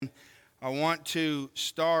I want to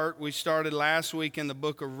we started last week in the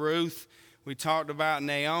book of Ruth. We talked about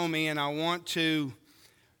Naomi, and I want to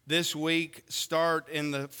this week start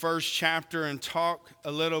in the first chapter and talk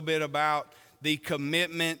a little bit about the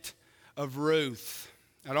commitment of Ruth.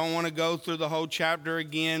 I don't want to go through the whole chapter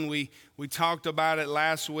again. We talked about it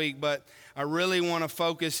last week, but I really want to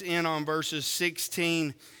focus in on verses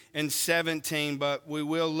 16 and 17, but we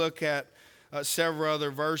will look at several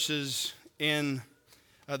other verses in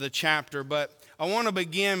the chapter. But I want to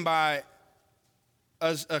begin by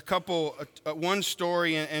one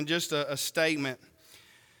story and just a statement.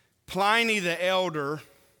 Pliny the Elder,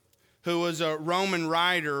 who was a Roman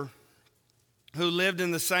writer who lived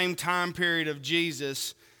in the same time period of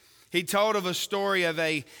Jesus, he told of a story of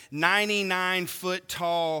a 99-foot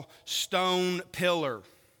tall stone pillar,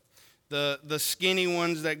 the skinny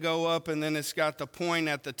ones that go up and then it's got the point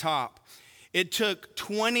at the top. It took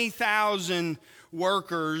 20,000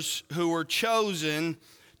 workers who were chosen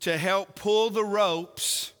to help pull the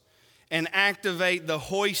ropes and activate the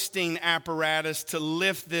hoisting apparatus to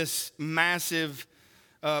lift this massive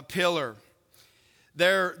pillar.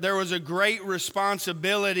 There was a great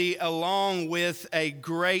responsibility along with a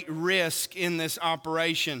great risk in this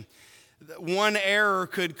operation. One error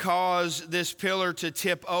could cause this pillar to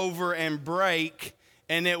tip over and break,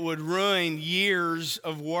 and it would ruin years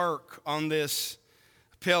of work on this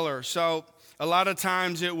pillar. So a lot of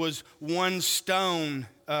times it was one stone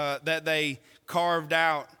that they carved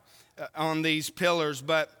out on these pillars.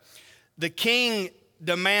 But the king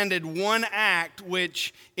demanded one act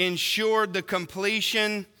which ensured the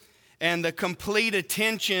completion and the complete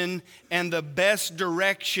attention and the best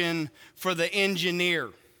direction for the engineer.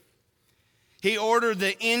 He ordered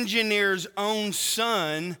the engineer's own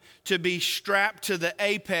son to be strapped to the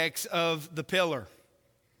apex of the pillar.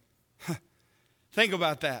 Think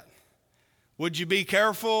about that. Would you be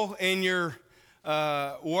careful in your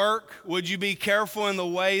work? Would you be careful in the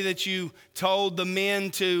way that you told the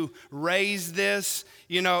men to raise this?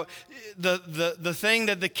 You know, the thing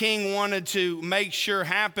that the king wanted to make sure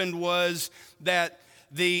happened was that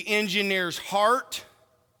the engineer's heart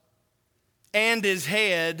and his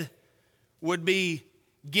head would be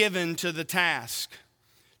given to the task.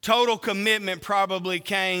 Total commitment probably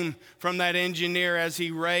came from that engineer as he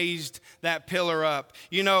raised that pillar up.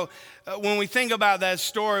 You know, when we think about that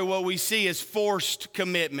story, what we see is forced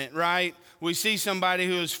commitment, right? We see somebody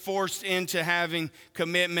who is forced into having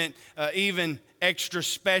commitment, even extra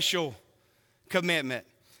special commitment.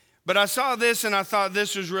 But I saw this and I thought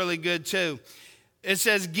this was really good too. It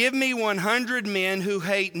says, "Give me 100 men who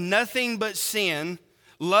hate nothing but sin,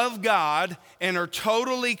 love God, and are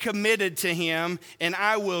totally committed to Him, and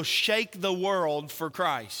I will shake the world for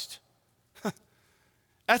Christ."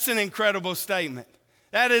 That's an incredible statement.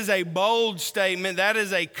 That is a bold statement. That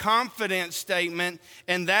is a confident statement.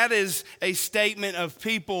 And that is a statement of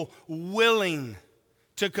people willing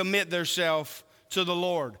to commit themselves to the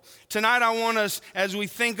Lord. Tonight I want us, as we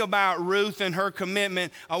think about Ruth and her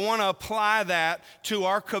commitment, I want to apply that to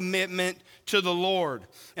our commitment to the Lord.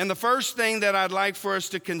 And the first thing that I'd like for us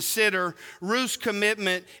to consider, Ruth's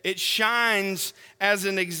commitment, it shines as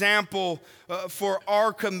an example for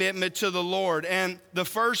our commitment to the Lord. And the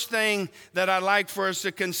first thing that I'd like for us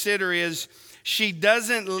to consider is she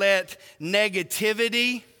doesn't let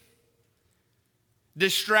negativity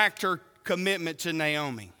distract her commitment to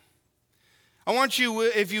Naomi. I want you,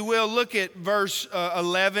 if you will, look at verse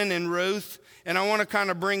 11 in Ruth, and I want to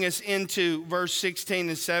kind of bring us into verse 16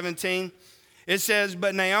 and 17. It says,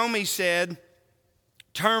 "But Naomi said,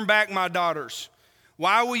 'Turn back, my daughters.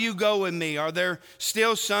 Why will you go with me? Are there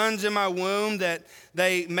still sons in my womb that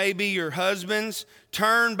they may be your husbands?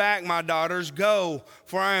 Turn back, my daughters, go,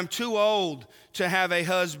 for I am too old to have a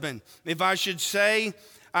husband. If I should say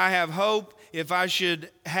I have hope, if I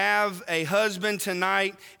should have a husband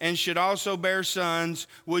tonight and should also bear sons,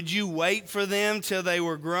 would you wait for them till they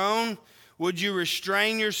were grown? Would you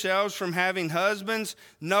restrain yourselves from having husbands?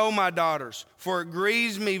 No, my daughters, for it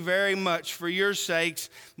grieves me very much for your sakes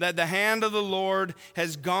that the hand of the Lord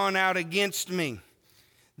has gone out against me.'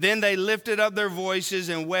 Then they lifted up their voices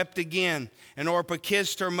and wept again. And Orpah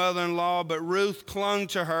kissed her mother-in-law, but Ruth clung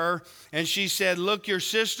to her, and she said, 'Look, your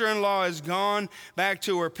sister-in-law has gone back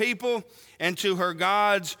to her people and to her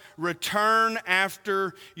gods. Return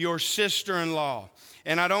after your sister-in-law.'"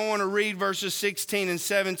 And I don't want to read verses 16 and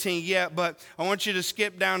 17 yet, but I want you to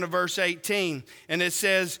skip down to verse 18. And it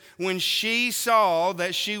says, "When she saw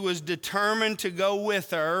that she was determined to go with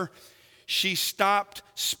her, she stopped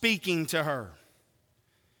speaking to her.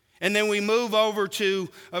 And then we move over to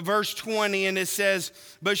verse 20, and it says,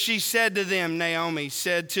 but she said to them, Naomi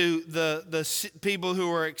said to the people who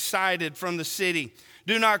were excited from the city,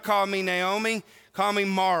 do not call me Naomi, call me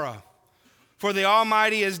Mara. For the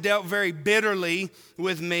Almighty has dealt very bitterly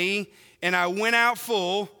with me, and I went out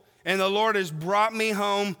full, and the Lord has brought me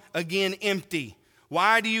home again empty.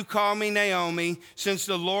 Why do you call me Naomi, since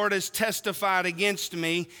the Lord has testified against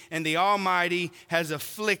me, and the Almighty has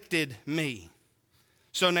afflicted me?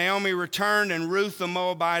 So Naomi returned, and Ruth the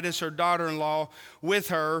Moabitess, her daughter-in-law, with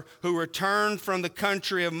her, who returned from the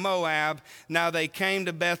country of Moab. Now they came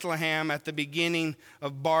to Bethlehem at the beginning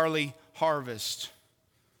of barley harvest.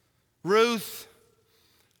 Ruth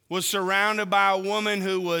was surrounded by a woman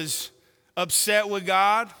who was upset with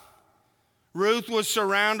God. Ruth was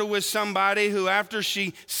surrounded with somebody who, after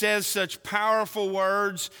she says such powerful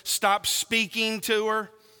words, stops speaking to her.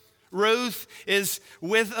 Ruth is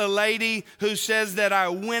with a lady who says that I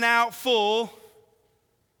went out full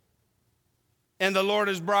and the Lord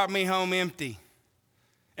has brought me home empty.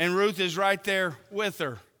 And Ruth is right there with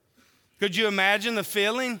her. Could you imagine the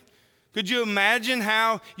feeling? Could you imagine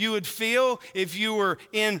how you would feel if you were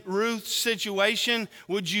in Ruth's situation?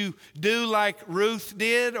 Would you do like Ruth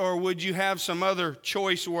did, or would you have some other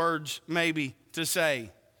choice words maybe to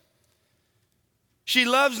say? She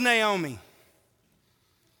loves Naomi.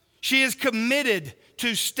 She is committed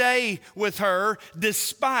to stay with her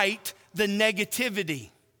despite the negativity.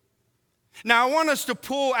 Now, I want us to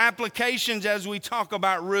pull applications as we talk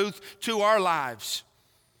about Ruth to our lives.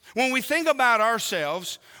 When we think about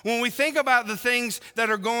ourselves, when we think about the things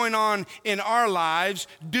that are going on in our lives,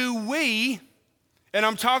 do we, and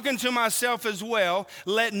I'm talking to myself as well,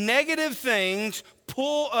 let negative things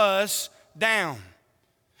pull us down?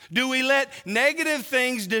 Do we let negative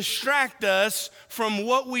things distract us from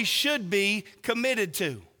what we should be committed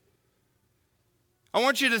to? I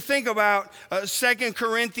want you to think about 2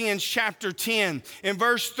 Corinthians chapter 10. In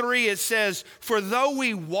verse 3 it says, for though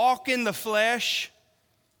we walk in the flesh,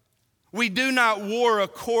 we do not war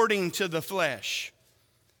according to the flesh.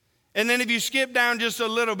 And then if you skip down just a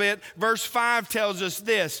little bit, verse 5 tells us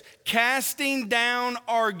this, casting down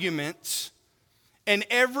arguments and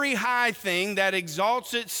every high thing that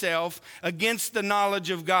exalts itself against the knowledge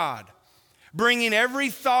of God, bringing every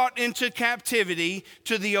thought into captivity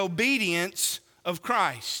to the obedience of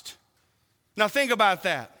Christ. Now think about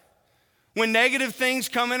that. When negative things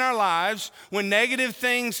come in our lives, when negative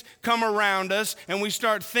things come around us and we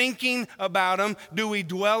start thinking about them, do we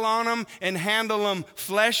dwell on them and handle them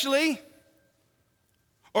fleshly?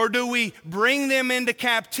 Or do we bring them into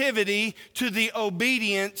captivity to the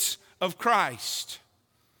obedience of Christ?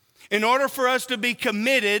 In order for us to be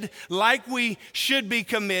committed like we should be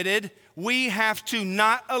committed, we have to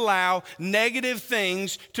not allow negative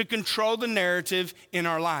things to control the narrative in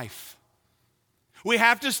our life. We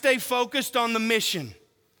have to stay focused on the mission.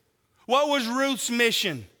 What was Ruth's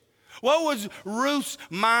mission? What was Ruth's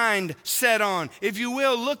mind set on? If you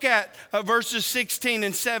will, look at verses 16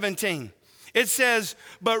 and 17. It says,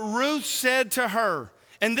 but Ruth said to her,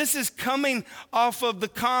 and this is coming off of the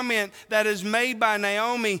comment that is made by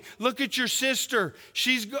Naomi, look at your sister,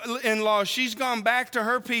 she's-in-law, she's gone back to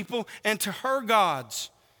her people and to her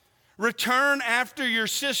gods. Return after your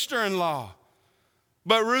sister-in-law.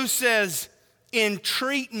 But Ruth says,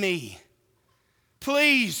 entreat me.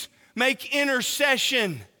 Please make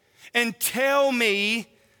intercession and tell me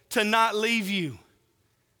to not leave you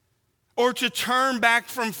or to turn back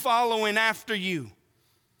from following after you.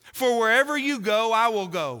 For wherever you go, I will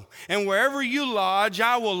go, and wherever you lodge,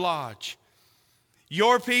 I will lodge.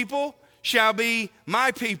 Your people shall be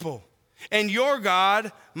my people, and your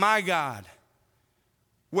God, my God.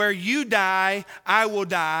 Where you die, I will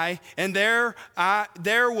die, and there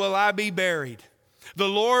will I be buried. The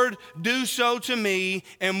Lord do so to me,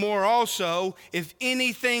 and more also, if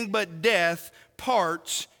anything but death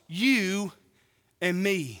parts you and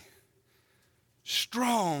me.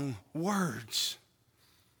 Strong words.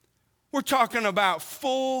 We're talking about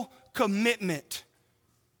full commitment.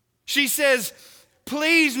 She says,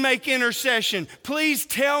 please make intercession. Please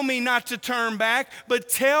tell me not to turn back, but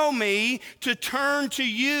tell me to turn to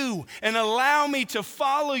you and allow me to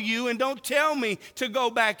follow you, and don't tell me to go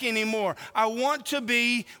back anymore. I want to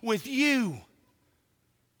be with you.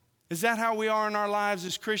 Is that how we are in our lives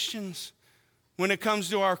as Christians when it comes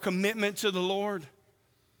to our commitment to the Lord?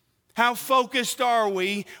 How focused are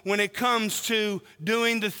we when it comes to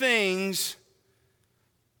doing the things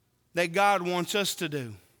that God wants us to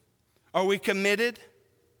do? Are we committed?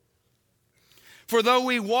 For though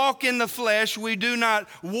we walk in the flesh, we do not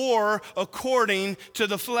war according to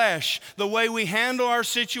the flesh. The way we handle our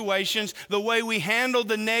situations, the way we handle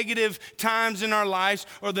the negative times in our lives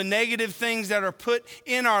or the negative things that are put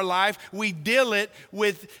in our life, we deal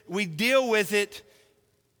with it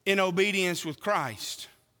in obedience with Christ.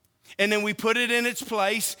 And then we put it in its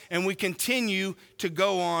place and we continue to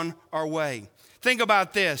go on our way. Think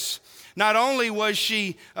about this. Not only was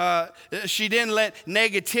she didn't let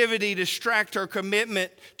negativity distract her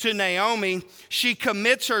commitment to Naomi, she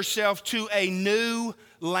commits herself to a new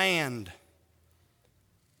land.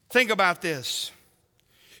 Think about this.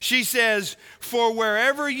 She says, "For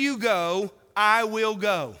wherever you go, I will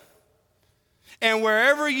go. And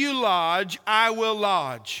wherever you lodge, I will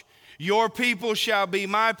lodge. Your people shall be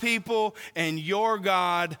my people, and your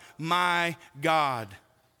God, my God."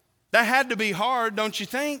 That had to be hard, don't you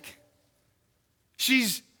think?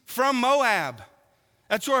 She's from Moab.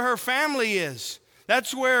 That's where her family is.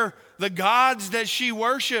 That's where the gods that she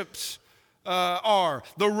worships are.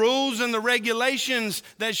 The rules and the regulations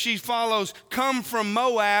that she follows come from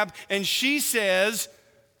Moab, and she says,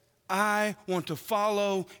 "I want to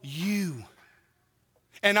follow you.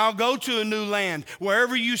 And I'll go to a new land.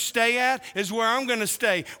 Wherever you stay at is where I'm going to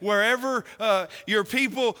stay. Wherever your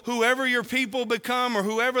people, whoever your people become or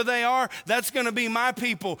whoever they are, that's going to be my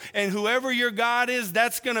people. And whoever your God is,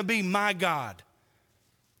 that's going to be my God."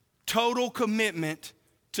 Total commitment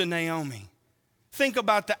to Naomi. Think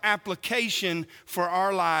about the application for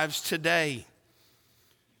our lives today.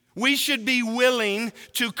 We should be willing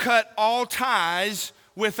to cut all ties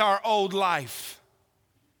with our old life.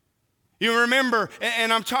 You remember,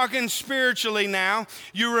 and I'm talking spiritually now,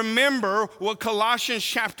 you remember what Colossians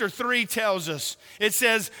chapter 3 tells us. It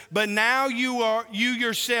says, "But now you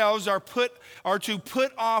yourselves are to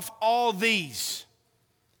put off all these: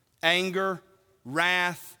 anger,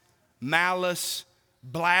 wrath, malice,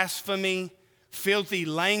 blasphemy, filthy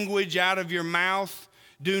language out of your mouth.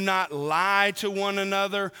 Do not lie to one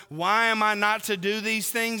another." Why am I not to do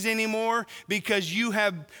these things anymore? Because you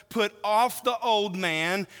have put off the old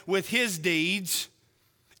man with his deeds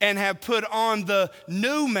and have put on the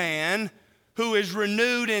new man who is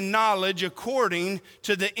renewed in knowledge according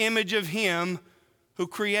to the image of him who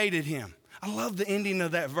created him. I love the ending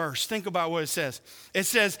of that verse. Think about what it says. It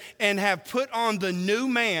says, "And have put on the new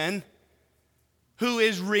man who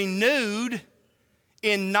is renewed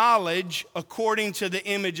in knowledge according to the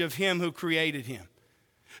image of him who created him."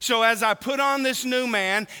 So as I put on this new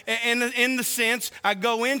man, in the sense, I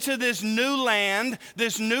go into this new land,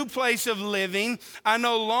 this new place of living, I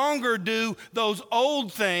no longer do those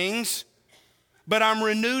old things, but I'm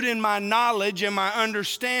renewed in my knowledge and my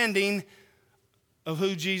understanding of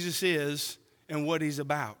who Jesus is and what he's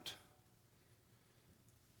about.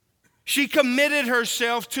 She committed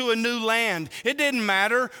herself to a new land. It didn't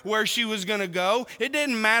matter where she was going to go. It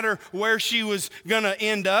didn't matter where she was going to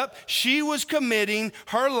end up. She was committing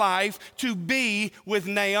her life to be with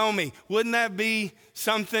Naomi. Wouldn't that be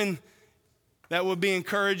something that would be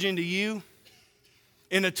encouraging to you?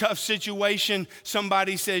 In a tough situation,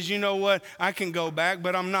 somebody says, "You know what, I can go back,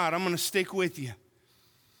 but I'm not. I'm going to stick with you.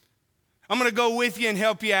 I'm going to go with you and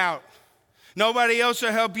help you out. Nobody else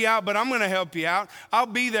will help you out, but I'm going to help you out. I'll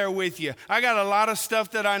be there with you. I got a lot of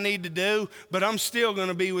stuff that I need to do, but I'm still going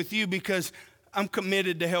to be with you because I'm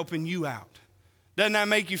committed to helping you out." Doesn't that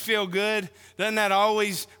make you feel good? Doesn't that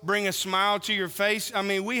always bring a smile to your face? I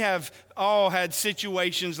mean, we have all had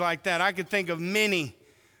situations like that. I could think of many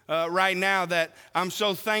right now that I'm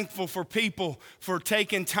so thankful for people for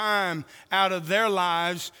taking time out of their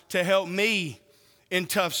lives to help me in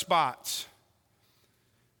tough spots.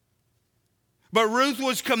 But Ruth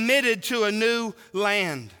was committed to a new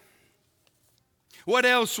land. What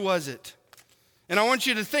else was it? And I want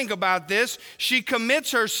you to think about this. She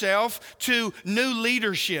commits herself to new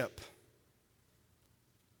leadership.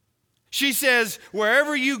 She says,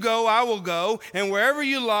 "Wherever you go, I will go, and wherever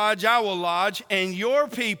you lodge, I will lodge, and your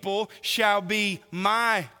people shall be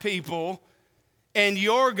my people, and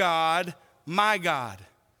your God, my God."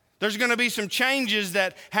 There's going to be some changes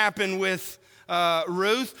that happen with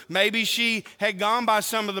Ruth. Maybe she had gone by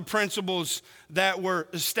some of the principles that were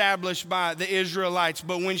established by the Israelites,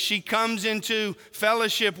 but when she comes into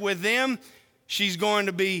fellowship with them, she's going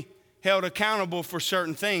to be held accountable for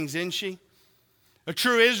certain things, isn't she? A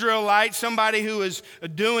true Israelite, somebody who is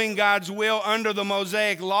doing God's will under the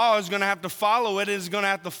Mosaic law, is going to have to follow it, is going to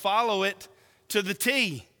have to follow it to the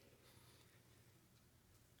T.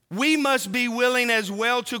 We must be willing as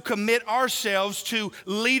well to commit ourselves to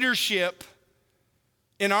leadership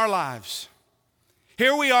in our lives.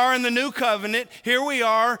 Here we are in the new covenant. Here we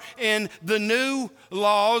are in the new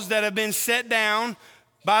laws that have been set down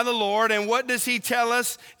by the Lord. And what does he tell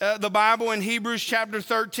us? The Bible in Hebrews chapter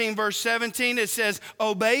 13, verse 17, it says,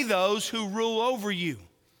 obey those who rule over you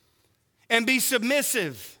and be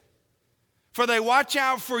submissive, for they watch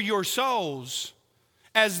out for your souls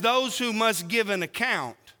as those who must give an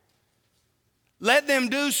account. Let them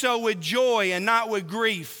do so with joy and not with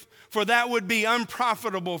grief, for that would be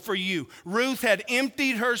unprofitable for you. Ruth had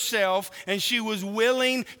emptied herself, and she was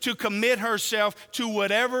willing to commit herself to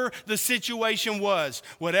whatever the situation was.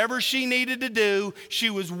 Whatever she needed to do, she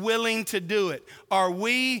was willing to do it. Are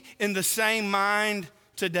we in the same mind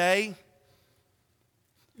today?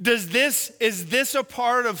 Is this a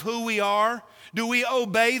part of who we are? Do we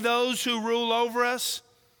obey those who rule over us?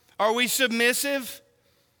 Are we submissive?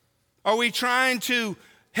 Are we trying to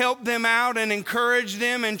help them out and encourage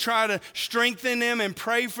them and try to strengthen them and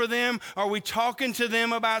pray for them? Are we talking to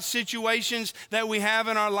them about situations that we have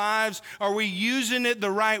in our lives? Are we using it the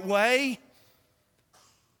right way?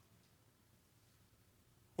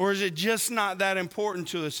 Or is it just not that important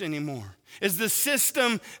to us anymore? Is the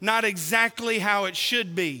system not exactly how it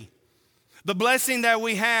should be? The blessing that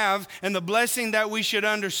we have and the blessing that we should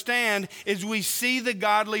understand is we see the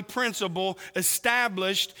godly principle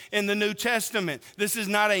established in the New Testament. This is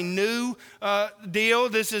not a new deal.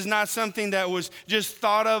 This is not something that was just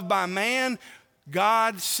thought of by man.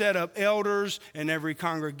 God set up elders in every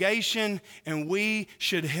congregation, and we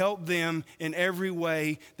should help them in every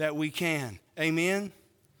way that we can. Amen?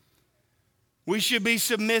 We should be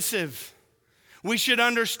submissive. We should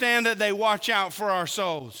understand that they watch out for our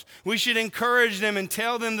souls. We should encourage them and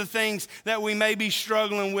tell them the things that we may be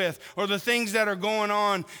struggling with or the things that are going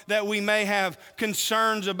on that we may have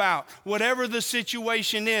concerns about. Whatever the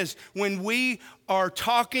situation is, when we are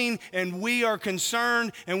talking and we are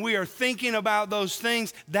concerned and we are thinking about those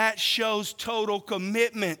things, that shows total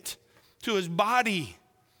commitment to his body.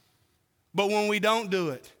 But when we don't do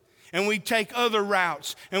it, and we take other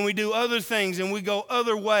routes, and we do other things, and we go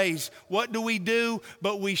other ways, what do?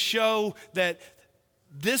 But we show that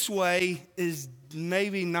this way is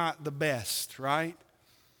maybe not the best, right?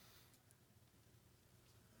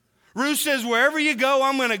 Ruth says, wherever you go,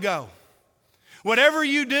 I'm going to go. Whatever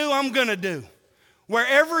you do, I'm going to do.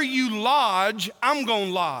 Wherever you lodge, I'm going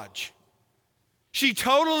to lodge. She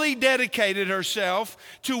totally dedicated herself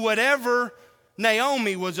to whatever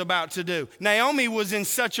Naomi was about to do. Naomi was in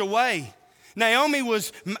such a way. Naomi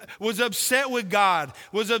was upset with God,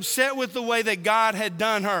 was upset with the way that God had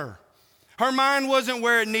done her. Her mind wasn't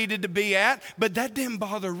where it needed to be at, but that didn't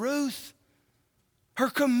bother Ruth. Her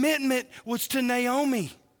commitment was to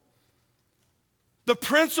Naomi. The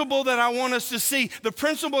principle that I want us to see, the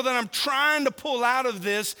principle that I'm trying to pull out of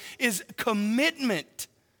this is commitment.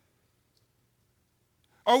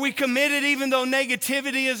 Are we committed even though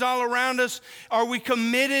negativity is all around us? Are we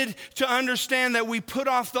committed to understand that we put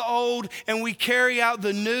off the old and we carry out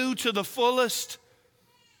the new to the fullest?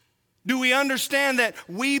 Do we understand that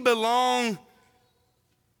we belong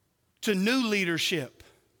to new leadership?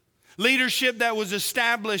 Leadership that was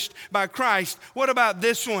established by Christ. What about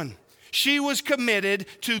this one? She was committed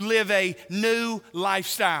to live a new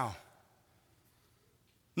lifestyle.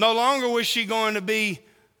 No longer was she going to be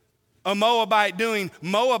a Moabite doing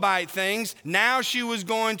Moabite things. Now she was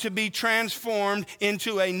going to be transformed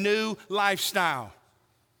into a new lifestyle.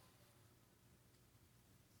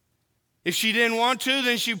 If she didn't want to,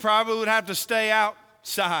 then she probably would have to stay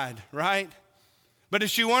outside, right? But if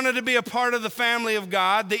she wanted to be a part of the family of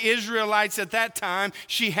God, the Israelites at that time,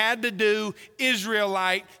 she had to do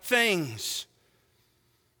Israelite things.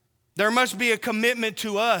 There must be a commitment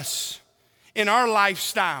to us in our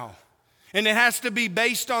lifestyle. And it has to be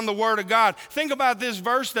based on the Word of God. Think about this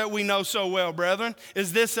verse that we know so well, brethren.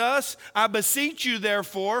 Is this us? I beseech you,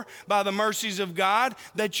 therefore, by the mercies of God,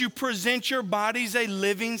 that you present your bodies a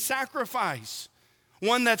living sacrifice.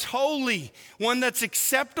 One that's holy, one that's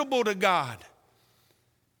acceptable to God.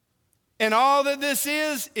 And all that this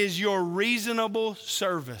is your reasonable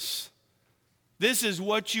service. This is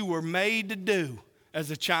what you were made to do as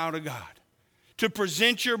a child of God. To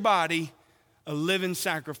present your body a living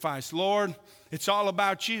sacrifice. Lord, it's all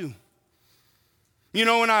about you. You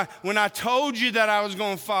know, when I told you that I was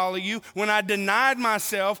going to follow you, when I denied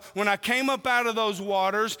myself, when I came up out of those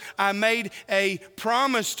waters, I made a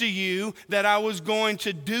promise to you that I was going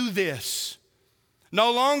to do this.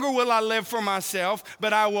 No longer will I live for myself,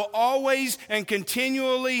 but I will always and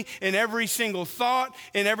continually, in every single thought,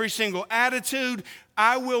 in every single attitude,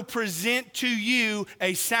 I will present to you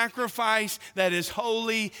a sacrifice that is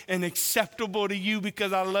holy and acceptable to you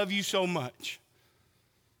because I love you so much.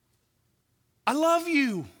 I love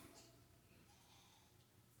you.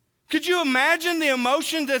 Could you imagine the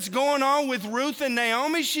emotion that's going on with Ruth and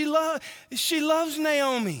Naomi? She loves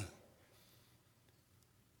Naomi.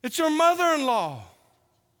 It's her mother-in-law.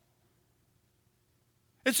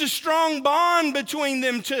 It's a strong bond between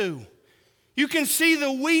them two. You can see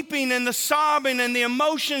the weeping and the sobbing and the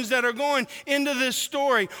emotions that are going into this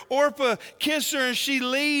story. Orpah kisses her and she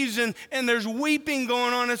leaves and there's weeping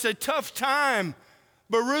going on. It's a tough time.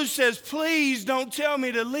 But Ruth says, please don't tell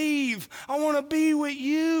me to leave. I want to be with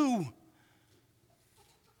you.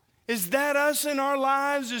 Is that us in our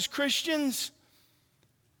lives as Christians?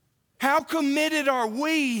 How committed are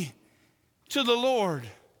we to the Lord?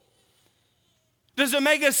 Does it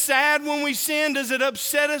make us sad when we sin? Does it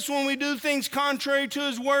upset us when we do things contrary to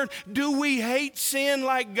His word? Do we hate sin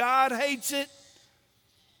like God hates it?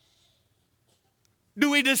 Do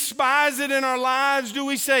we despise it in our lives? Do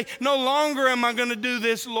we say, no longer am I going to do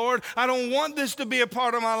this, Lord? I don't want this to be a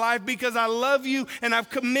part of my life because I love you and I've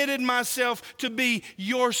committed myself to be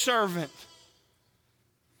your servant.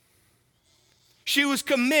 She was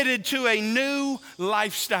committed to a new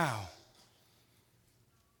lifestyle.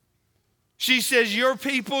 She says, your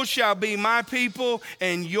people shall be my people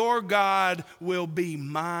and your God will be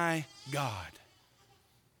my God.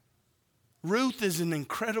 Ruth is an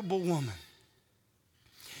incredible woman.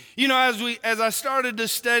 You know, as I started to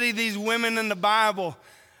study these women in the Bible,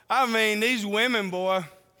 I mean, these women, boy,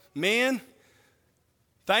 men,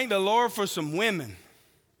 thank the Lord for some women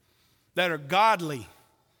that are godly,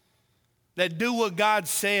 that do what God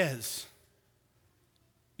says.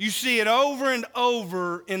 You see it over and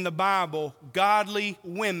over in the Bible, godly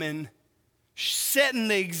women setting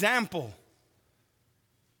the example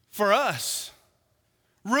for us.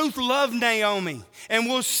 Ruth loved Naomi, and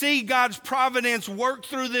we'll see God's providence work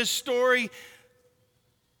through this story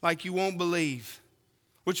like you won't believe.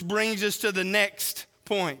 Which brings us to the next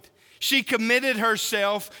point. She committed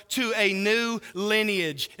herself to a new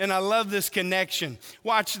lineage, and I love this connection.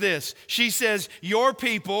 Watch this. She says, your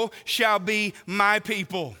people shall be my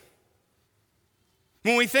people.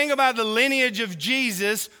 When we think about the lineage of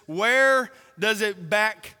Jesus, where does it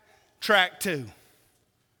backtrack to?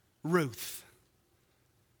 Ruth.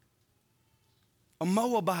 A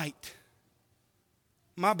Moabite.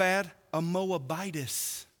 My bad, a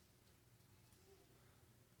Moabitess.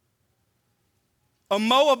 A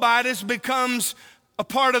Moabitess becomes a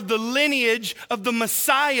part of the lineage of the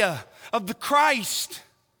Messiah, of the Christ.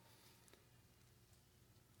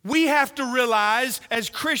 We have to realize as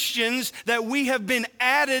Christians that we have been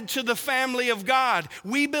added to the family of God.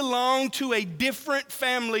 We belong to a different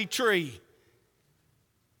family tree.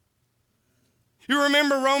 You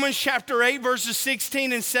remember Romans chapter 8, verses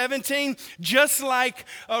 16 and 17? Just like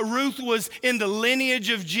Ruth was in the lineage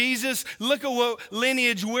of Jesus, look at what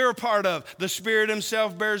lineage we're a part of. The Spirit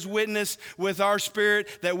Himself bears witness with our spirit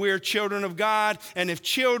that we are children of God, and if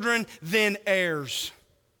children, then heirs.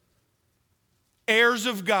 Heirs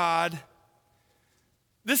of God.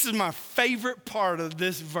 This is my favorite part of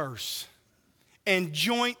this verse. And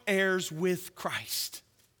joint heirs with Christ.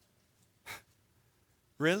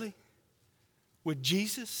 Really? With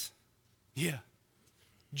Jesus? Yeah.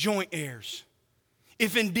 Joint heirs.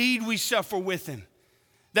 If indeed we suffer with Him,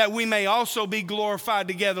 that we may also be glorified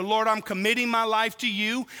together. Lord, I'm committing my life to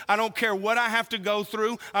you. I don't care what I have to go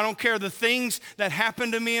through. I don't care the things that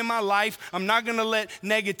happen to me in my life. I'm not going to let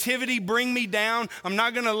negativity bring me down. I'm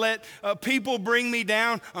not going to let people bring me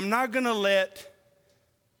down. I'm not going to let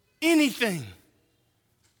anything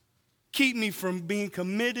keep me from being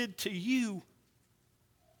committed to you.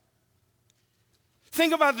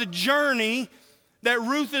 Think about the journey that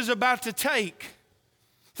Ruth is about to take.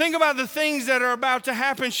 Think about the things that are about to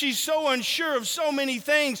happen. She's so unsure of so many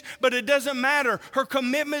things, but it doesn't matter. Her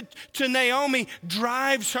commitment to Naomi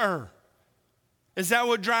drives her. Is that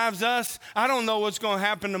what drives us? I don't know what's going to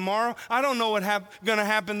happen tomorrow. I don't know what's going to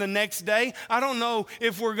happen the next day. I don't know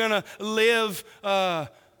if we're going to live 5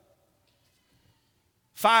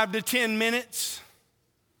 to 10 minutes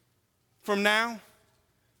from now.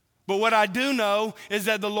 But what I do know is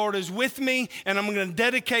that the Lord is with me, and I'm going to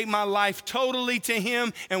dedicate my life totally to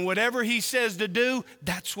Him, and whatever He says to do,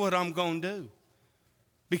 that's what I'm going to do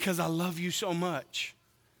because I love you so much.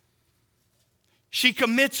 She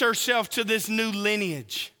commits herself to this new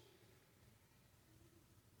lineage.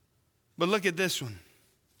 But look at this one.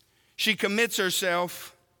 She commits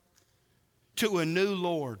herself to a new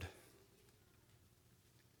Lord.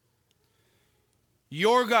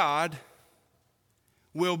 Your God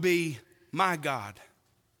will be my God.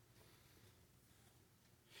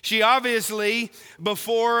 She obviously,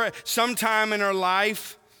 before sometime in her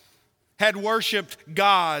life, had worshiped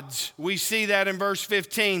gods. We see that in verse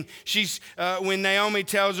 15. When Naomi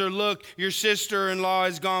tells her, look, your sister-in-law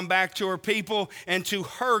has gone back to her people and to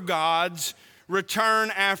her gods.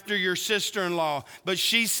 Return after your sister-in-law. But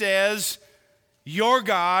she says, your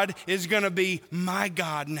God is going to be my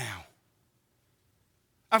God now.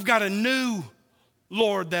 I've got a new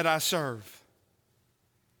Lord that I serve.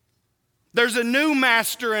 There's a new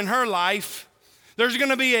master in her life. There's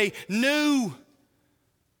going to be a new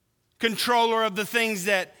controller of the things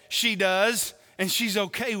that she does, and she's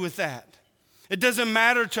okay with that. It doesn't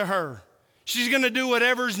matter to her. She's going to do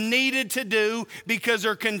whatever's needed to do because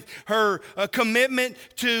her commitment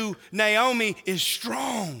to Naomi is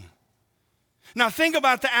strong. Now think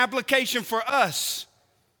about the application for us.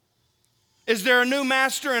 Is there a new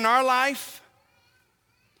master in our life?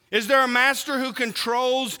 Is there a master who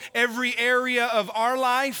controls every area of our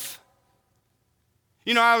life?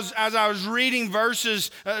 You know, as I was reading verses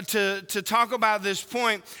to talk about this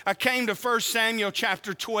point, I came to 1 Samuel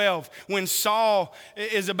chapter 12 when Saul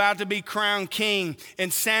is about to be crowned king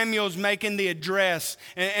and Samuel's making the address.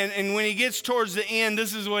 And when he gets towards the end,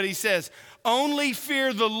 this is what he says. Only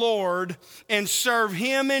fear the Lord and serve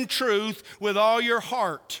him in truth with all your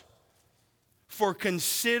heart. For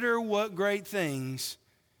consider what great things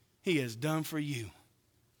he has done for you.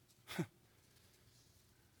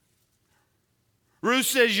 Ruth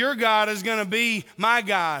says, your God is going to be my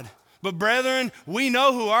God. But brethren, we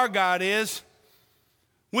know who our God is.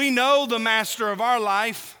 We know the master of our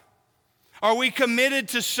life. Are we committed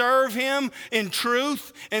to serve him in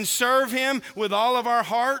truth and serve him with all of our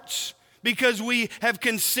hearts? Because we have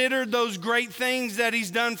considered those great things that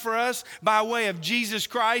he's done for us by way of Jesus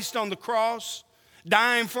Christ on the cross,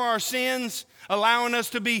 dying for our sins, allowing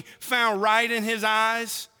us to be found right in his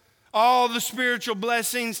eyes. All the spiritual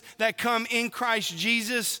blessings that come in Christ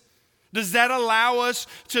Jesus. Does that allow us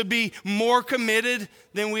to be more committed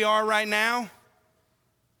than we are right now?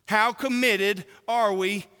 How committed are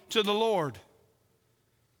we to the Lord?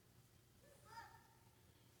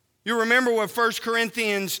 You remember what 1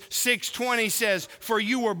 Corinthians 6:20 says, for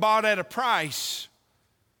you were bought at a price.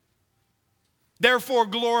 Therefore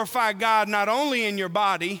glorify God not only in your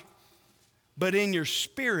body, but in your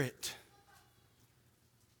spirit,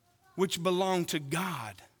 which belong to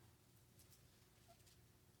God.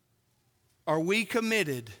 Are we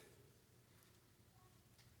committed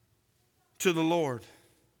to the Lord?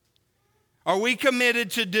 Are we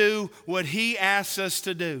committed to do what he asks us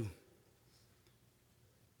to do?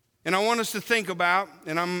 And I want us to think about,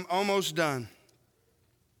 and I'm almost done,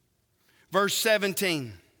 verse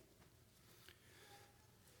 17.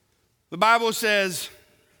 The Bible says,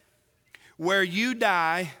 where you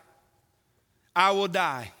die, I will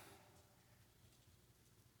die.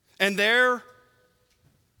 And there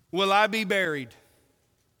will I be buried.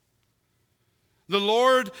 The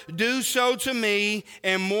Lord do so to me,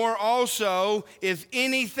 and more also, if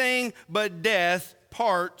anything but death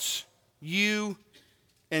parts you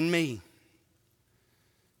and me.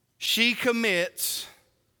 She commits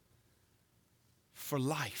for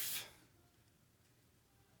life.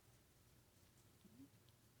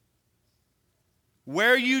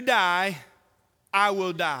 Where you die, I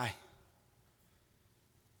will die.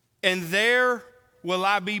 And there will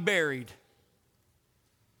I be buried.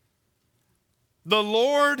 The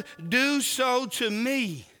Lord do so to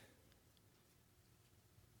me,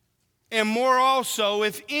 and more also,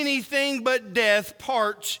 if anything but death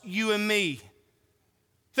parts you and me.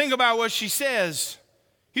 Think about what she says.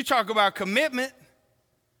 You talk about commitment.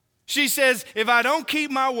 She says, if I don't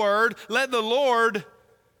keep my word, let the Lord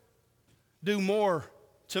do more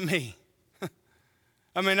to me.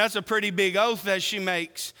 I mean, that's a pretty big oath that she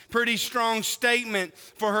makes. Pretty strong statement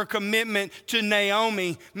for her commitment to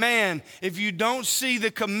Naomi. Man, if you don't see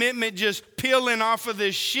the commitment just peeling off of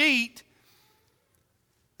this sheet,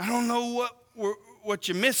 I don't know what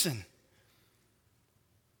you're missing.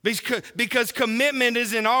 Because commitment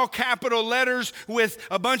is in all capital letters with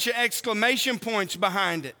a bunch of exclamation points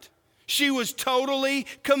behind it. She was totally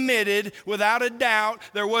committed, without a doubt.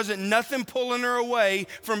 There wasn't nothing pulling her away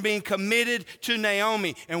from being committed to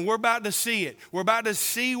Naomi. And we're about to see it. We're about to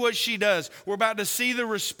see what she does. We're about to see the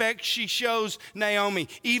respect she shows Naomi,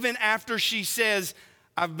 even after she says,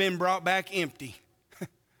 I've been brought back empty.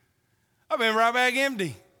 I've been brought back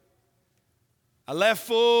empty. I left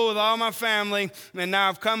full with all my family, and now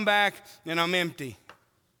I've come back and I'm empty.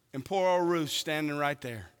 And poor old Ruth standing right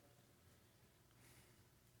there.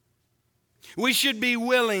 We should be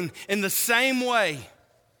willing in the same way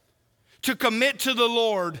to commit to the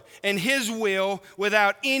Lord and his will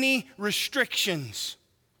without any restrictions.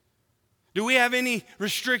 Do we have any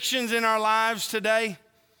restrictions in our lives today?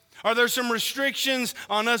 Are there some restrictions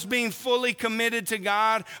on us being fully committed to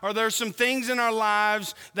God? Are there some things in our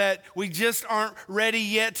lives that we just aren't ready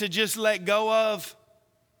yet to just let go of?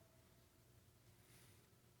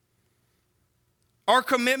 Our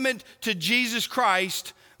commitment to Jesus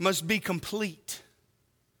Christ must be complete.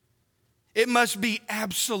 It must be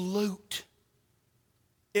absolute.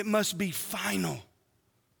 It must be final.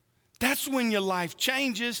 That's when your life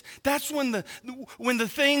changes. That's when the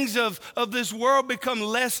things of this world become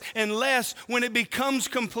less and less, when it becomes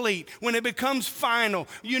complete, when it becomes final.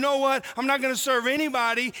 You know what? I'm not going to serve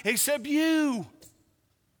anybody except you.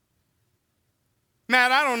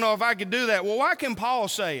 Matt, I don't know if I could do that. Well, why can Paul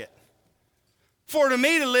say it? For to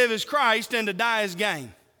me to live is Christ and to die is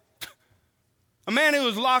gain. A man who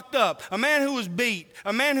was locked up, a man who was beat,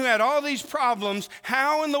 a man who had all these problems,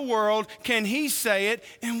 how in the world can he say it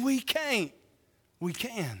and we can't? We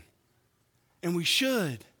can. And we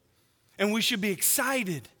should. And we should be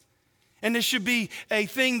excited. And this should be a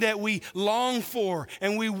thing that we long for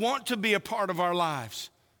and we want to be a part of our lives.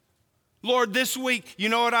 Lord, this week, you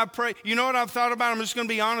know what I pray? You know what I've thought about? I'm just going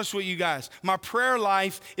to be honest with you guys. My prayer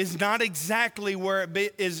life is not exactly where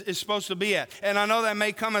it is supposed to be at. And I know that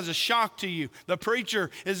may come as a shock to you. The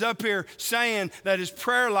preacher is up here saying that his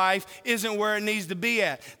prayer life isn't where it needs to be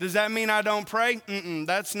at. Does that mean I don't pray?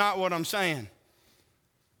 That's not what I'm saying.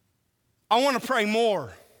 I want to pray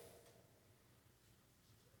more.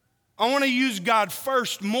 I want to use God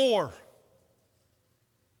first more.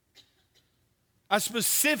 I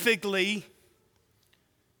specifically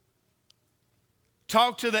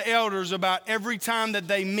talk to the elders about every time that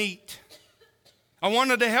they meet. I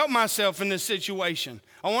wanted to help myself in this situation.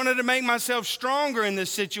 I wanted to make myself stronger in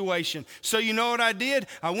this situation. So you know what I did?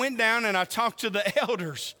 I went down and I talked to the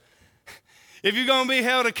elders. If you're going to be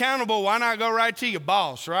held accountable, why not go right to your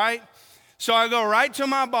boss, right? So I go right to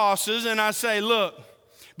my bosses and I say, look,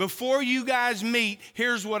 before you guys meet,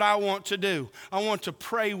 here's what I want to do. I want to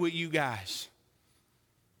pray with you guys.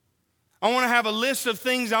 I want to have a list of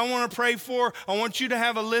things I want to pray for. I want you to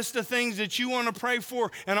have a list of things that you want to pray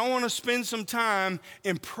for. And I want to spend some time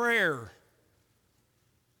in prayer.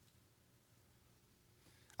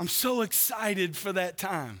 I'm so excited for that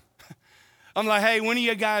time. I'm like, hey, when are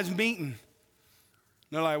you guys meeting? And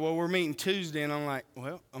they're like, well, we're meeting Tuesday. And I'm like,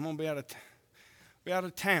 well, I'm going to be out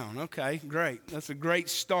of town. Okay, great. That's a great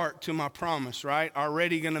start to my promise, right?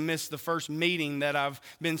 Already going to miss the first meeting that I've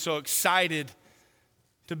been so excited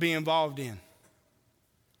to be involved in.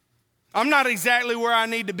 I'm not exactly where I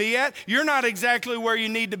need to be at. You're not exactly where you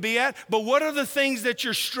need to be at. But what are the things that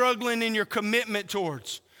you're struggling in your commitment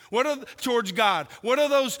towards? Towards God? What are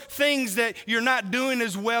those things that you're not doing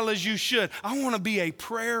as well as you should? I want to be a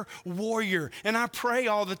prayer warrior. And I pray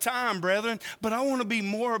all the time, brethren, but I want to be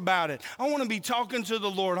more about it. I want to be talking to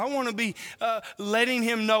the Lord. I want to be letting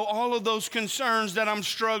him know all of those concerns that I'm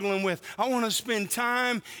struggling with. I want to spend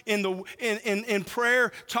time in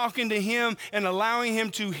prayer, talking to him and allowing him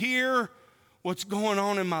to hear what's going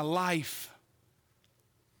on in my life.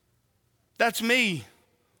 That's me.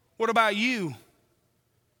 What about you?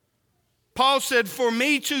 Paul said, for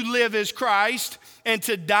me to live is Christ and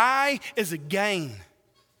to die is a gain.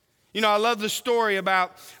 You know, I love the story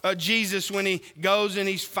about Jesus when he goes and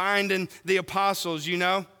he's finding the apostles, you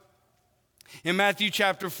know. In Matthew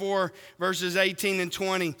chapter 4, verses 18 and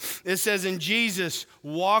 20, it says, and Jesus,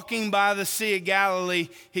 walking by the Sea of Galilee,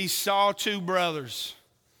 he saw two brothers.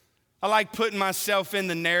 I like putting myself in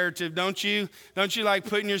the narrative, don't you? Don't you like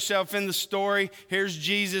putting yourself in the story? Here's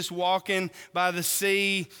Jesus walking by the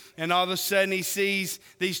sea, and all of a sudden he sees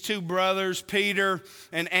these two brothers, Peter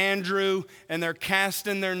and Andrew, and they're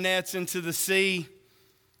casting their nets into the sea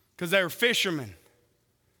because they were fishermen.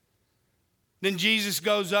 Then Jesus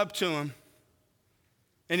goes up to them,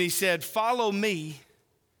 and he said, follow me,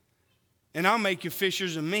 and I'll make you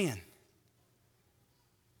fishers of men.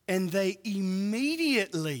 And they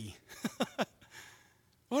immediately,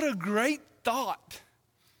 what a great thought.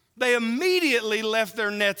 They immediately left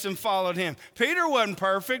their nets and followed him. Peter wasn't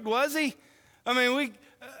perfect, was he? I mean,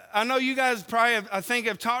 I know you guys probably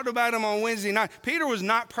have talked about him on Wednesday night. Peter was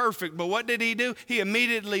not perfect, but what did he do? He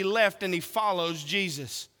immediately left and he follows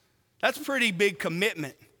Jesus. That's a pretty big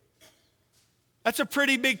commitment. That's a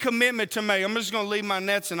pretty big commitment to make. I'm just going to leave my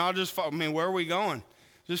nets and I'll just follow. I mean, where are we going?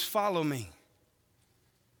 Just follow me.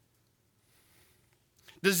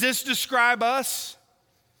 Does this describe us?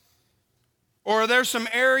 Or are there some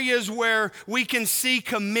areas where we can see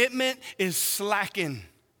commitment is slacking?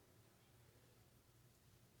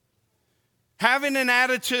 Having an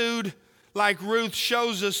attitude like Ruth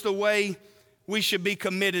shows us the way we should be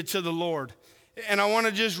committed to the Lord. And I want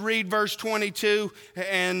to just read verse 22,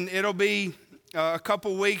 and it'll be a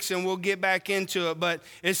couple weeks and we'll get back into it. But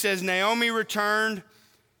it says, Naomi returned,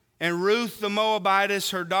 and Ruth the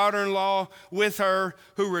Moabitess, her daughter-in-law, with her,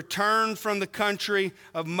 who returned from the country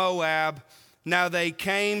of Moab. Now they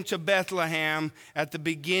came to Bethlehem at the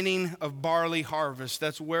beginning of barley harvest.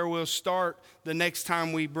 That's where we'll start the next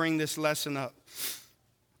time we bring this lesson up.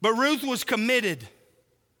 But Ruth was committed.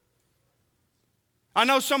 I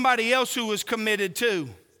know somebody else who was committed too.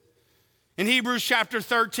 In Hebrews chapter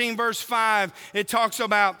 13, verse 5, it talks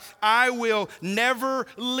about, I will never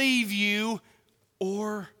leave you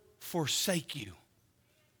or forsake you.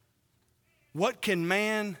 What can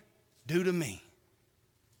man do to me?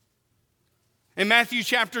 In Matthew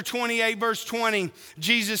chapter 28, verse 20,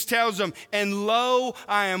 Jesus tells them, and lo,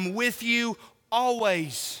 I am with you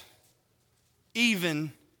always,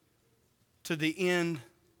 even to the end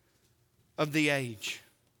of the age.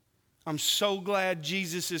 I'm so glad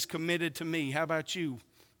Jesus is committed to me. How about you,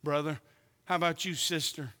 brother? How about you,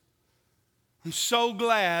 sister? I'm so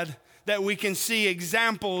glad that we can see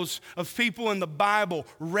examples of people in the Bible,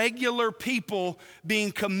 regular people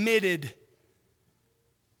being committed.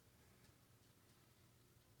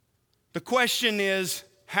 The question is,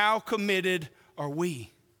 how committed are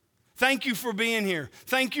we? Thank you for being here.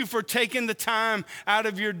 Thank you for taking the time out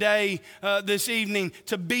of your day this evening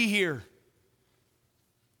to be here.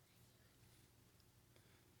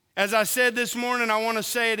 As I said this morning, I want to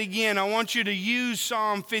say it again. I want you to use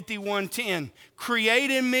Psalm 51:10.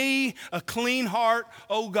 Create in me a clean heart,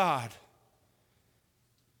 O God,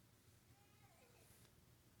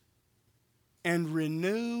 and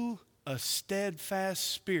renew a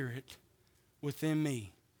steadfast spirit within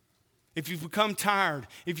me. If you become tired,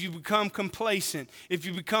 if you become complacent, if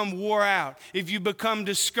you become wore out, if you become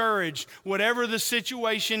discouraged, whatever the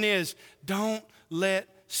situation is, don't let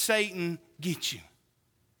Satan get you.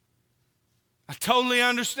 I totally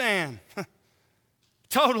understand.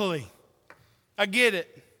 Totally. I get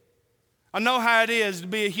it. I know how it is to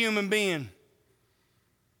be a human being.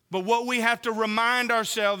 But what we have to remind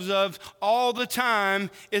ourselves of all the time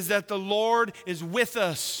is that the Lord is with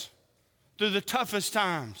us through the toughest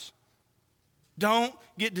times. Don't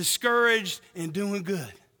get discouraged in doing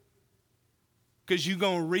good, because you're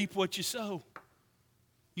going to reap what you sow.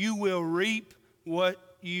 You will reap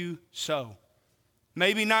what you sow.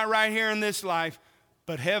 Maybe not right here in this life,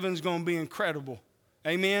 but heaven's going to be incredible.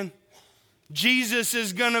 Amen? Jesus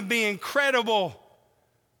is going to be incredible.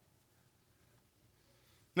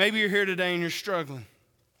 Maybe you're here today and you're struggling.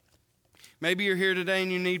 Maybe you're here today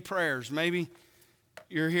and you need prayers. Maybe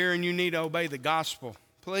you're here and you need to obey the gospel.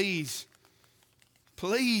 Please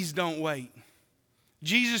don't wait.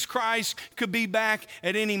 Jesus Christ could be back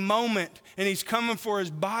at any moment, and he's coming for his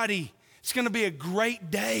body. It's going to be a great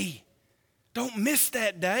day. Don't miss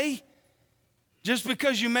that day. Just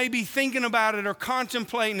because you may be thinking about it or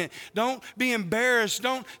contemplating it, don't be embarrassed.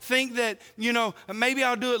 Don't think that, maybe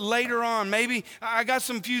I'll do it later on. Maybe I got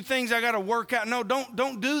some few things I got to work out. No,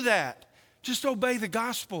 don't do that. Just obey the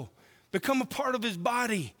gospel. Become a part of his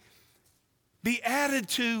body. Be added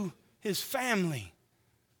to his family.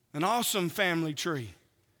 An awesome family tree.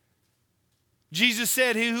 Jesus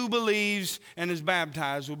said, he who believes and is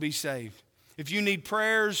baptized will be saved. If you need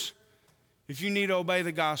prayers, if you need to obey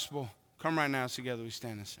the gospel, come right now together we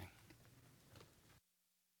stand and sing.